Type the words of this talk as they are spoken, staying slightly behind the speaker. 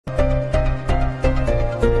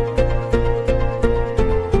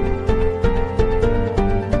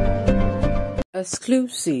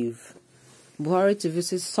Exclusive. Buhari to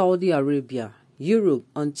visit Saudi Arabia, Europe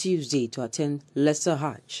on Tuesday to attend Lesser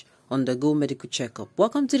Hajj, undergo medical checkup.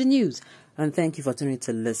 Welcome to the news and thank you for tuning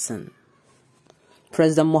to listen.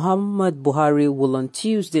 President Muhammad Buhari will on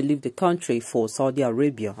Tuesday leave the country for Saudi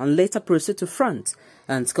Arabia and later proceed to France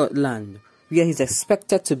and Scotland, where he is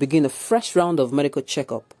expected to begin a fresh round of medical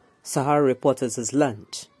checkup, Sahara Reporters has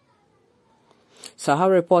learned.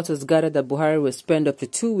 Sahara Reporters gathered that Buhari will spend up to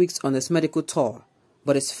 2 weeks on his medical tour,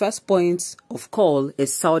 but his first point of call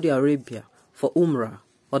is Saudi Arabia for Umrah,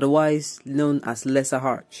 otherwise known as Lesser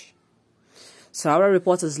Hajj. Sahara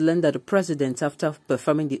Reporters learned that the president, after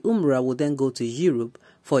performing the Umrah, will then go to Europe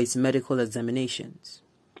for his medical examinations.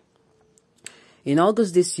 In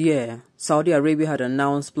August this year, Saudi Arabia had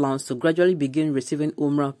announced plans to gradually begin receiving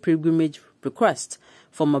Umrah pilgrimage requests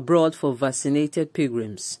from abroad for vaccinated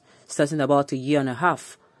pilgrims, starting about a year and a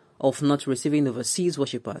half of not receiving overseas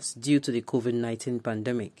worshippers due to the COVID-19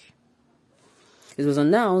 pandemic. It was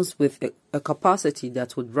announced with a capacity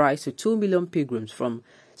that would rise to 2 million pilgrims from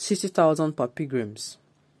 60,000 per pilgrims.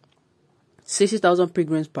 60,000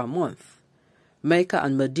 pilgrims per month. Mecca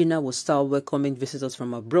and Medina will start welcoming visitors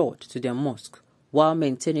from abroad to their mosque while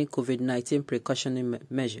maintaining COVID-19 precautionary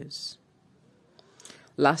measures.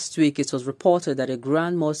 Last week, it was reported that a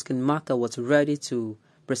grand mosque in Mecca was ready to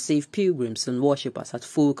receive pilgrims and worshippers at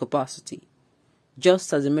full capacity,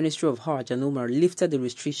 just as the Ministry of Hajj and Umrah lifted the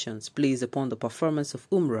restrictions placed upon the performance of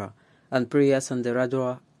Umrah and prayers on the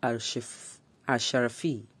Radwa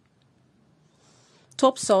al-Sharafi.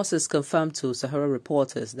 Top sources confirmed to Sahara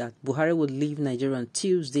Reporters that Buhari would leave Nigeria on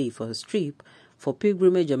Tuesday for his trip for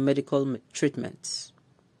pilgrimage and medical treatments.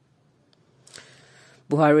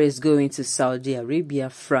 Buhari is going to Saudi Arabia,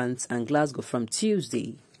 France and Glasgow from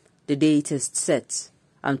Tuesday. The date is set,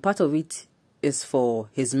 and part of it is for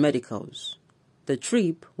his medicals. The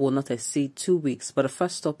trip will not exceed 2 weeks, but the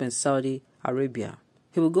first stop in Saudi Arabia.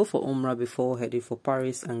 He will go for Umrah before heading for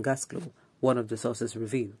Paris and Glasgow, one of the sources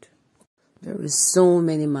revealed. There is so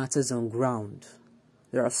many matters on ground.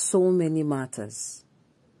 There are so many matters,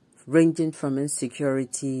 ranging from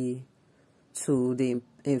insecurity to the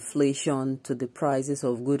inflation to the prices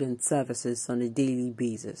of goods and services on a daily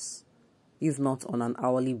basis, if not on an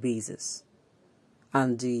hourly basis.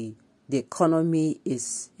 And the economy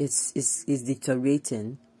is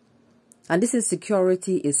deteriorating, and this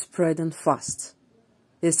insecurity is spreading fast.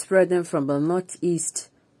 It's spreading from the northeast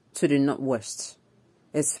to the northwest.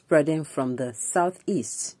 It's spreading from the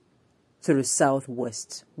southeast to the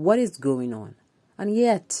southwest. What is going on? And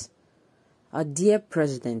yet, our dear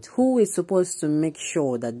president, who is supposed to make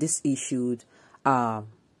sure that these issues are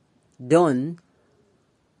done,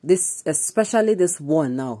 especially this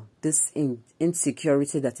one now, this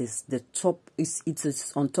insecurity that is the top, it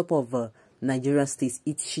is on top of Nigerian states.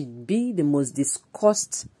 It should be the most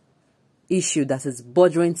discussed issue that is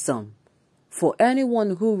bothering some. For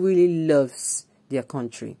anyone who really loves their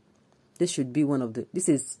country, it should be one of the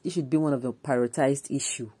prioritized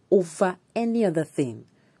issue over any other thing,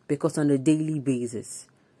 because on a daily basis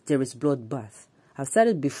there is bloodbath. I've said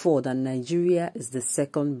it before that Nigeria is the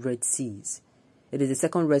second Red Seas. It is the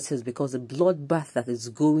second Red Sea because the bloodbath that is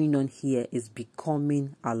going on here is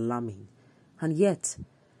becoming alarming. And yet,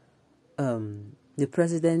 the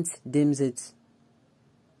president deems it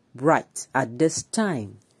right at this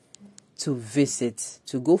time to visit,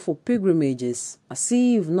 to go for pilgrimages, as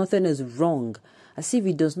if nothing is wrong, as if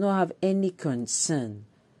he does not have any concern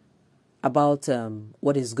about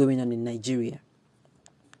what is going on in Nigeria.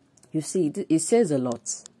 You see, it says a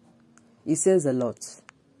lot. It says a lot.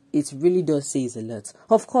 It really does say a lot.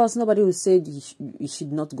 Of course, nobody will say he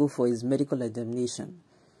should not go for his medical examination.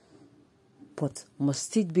 But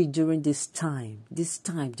must it be during this time? This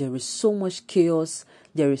time, there is so much chaos.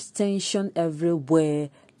 There is tension everywhere.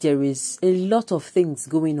 There is a lot of things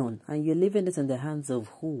going on. And you're leaving it in the hands of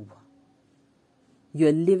who?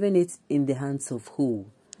 You're leaving it in the hands of who?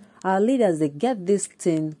 Our leaders, they get this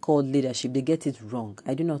thing called leadership. They get it wrong.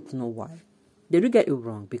 I do not know why. They do get it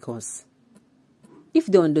wrong because if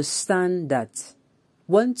they understand that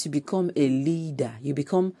once you become a leader, you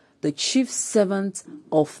become the chief servant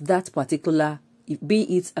of that particular, be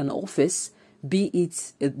it an office, be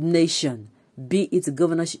it a nation, be it a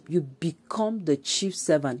governorship, you become the chief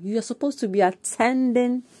servant. You are supposed to be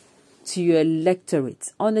attending to your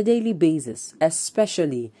electorate on a daily basis,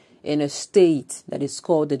 especially in a state that is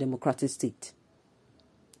called the democratic state.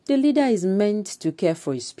 The leader is meant to care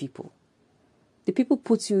for his people. The people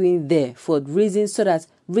put you in there for reasons, so that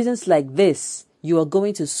reasons like this, you are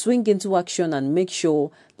going to swing into action and make sure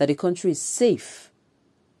that the country is safe.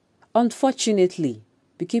 Unfortunately,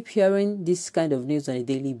 we keep hearing this kind of news on a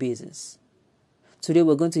daily basis. Today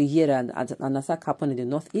we're going to hear that an attack happened in the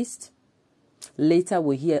northeast. Later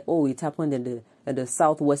we hear, oh, it happened in the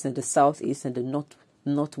southwest and the southeast and the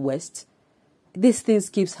northwest. These things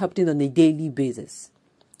keeps happening on a daily basis.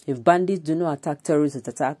 If bandits do not attack, terrorists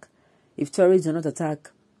attack. If terrorists do not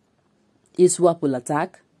attack, ISWAP will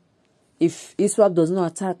attack. If ISWAP does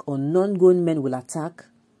not attack, or non-grown men will attack.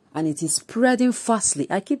 And it is spreading fastly.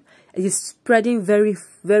 It is spreading very,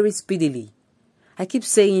 very speedily. I keep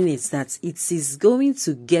saying it, that it is going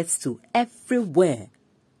to get to everywhere.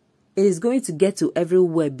 It is going to get to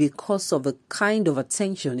everywhere because of the kind of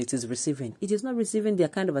attention it is receiving. It is not receiving their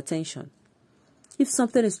kind of attention. If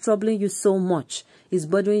something is troubling you so much, is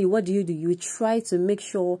bothering you, what do? You try to make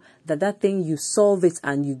sure that thing, you solve it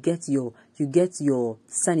and you get your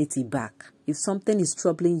sanity back. If something is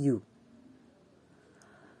troubling you,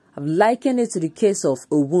 I've likened it to the case of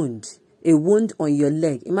a wound on your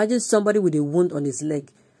leg. Imagine somebody with a wound on his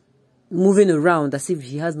leg moving around as if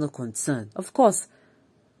he has no concern. Of course,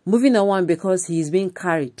 moving around because he is being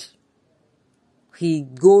carried. He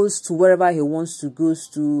goes to wherever he wants to go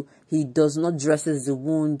to. He does not dress the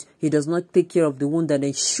wound. He does not take care of the wound and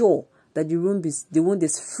ensure that the wound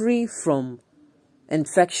is free from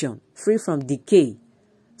infection, free from decay,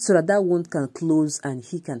 so that wound can close and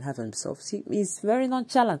he can have himself. See, he's very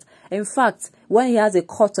nonchalant. In fact, when he has a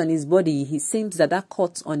cut on his body, he seems that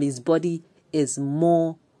cut on his body is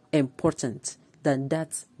more important than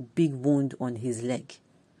that big wound on his leg.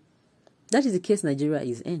 That is the case Nigeria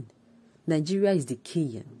is in. Nigeria is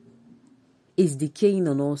decaying. It's decaying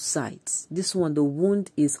on all sides. This one, the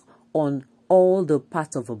wound is on all the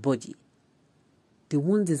parts of the body. The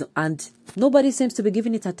wound is, and nobody seems to be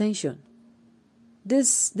giving it attention.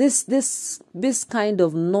 This kind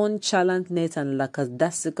of nonchalantness and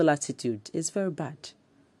lackadaisical attitude is very bad.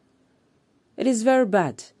 It is very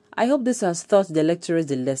bad. I hope this has taught the lecturers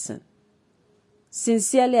the lesson.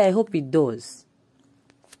 Sincerely, I hope it does.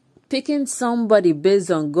 Picking somebody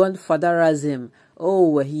based on godfatherism,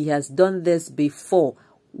 oh, he has done this before.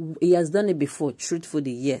 He has done it before,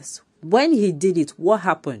 truthfully, yes. When he did it, what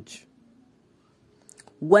happened?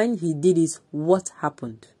 When he did it, what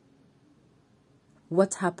happened?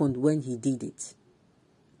 What happened when he did it?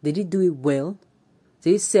 Did he do it well?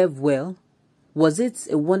 Did he serve well? Was it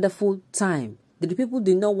a wonderful time? Did the people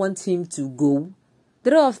did not want him to go?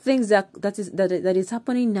 There are a lot of things that is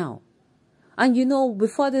happening now. And you know,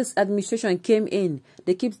 before this administration came in,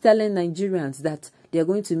 they keep telling Nigerians that they are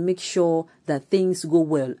going to make sure that things go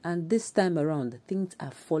well. And this time around, things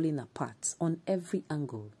are falling apart on every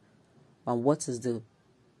angle. And what is the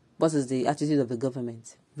attitude of the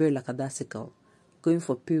government? Very lackadaisical. Going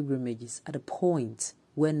for pilgrimages at a point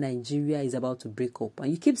where Nigeria is about to break up.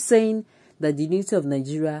 And you keep saying that the unity of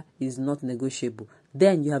Nigeria is not negotiable.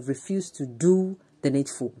 Then you have refused to do the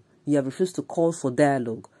needful. You have refused to call for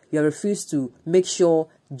dialogue. You have refused to make sure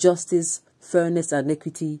justice, fairness, and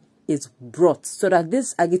equity is brought so that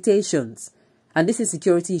these agitations and this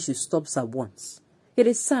insecurity issue stops at once. It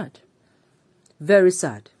is sad. Very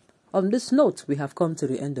sad. On this note, we have come to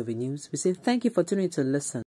the end of the news. We say thank you for tuning in to listen.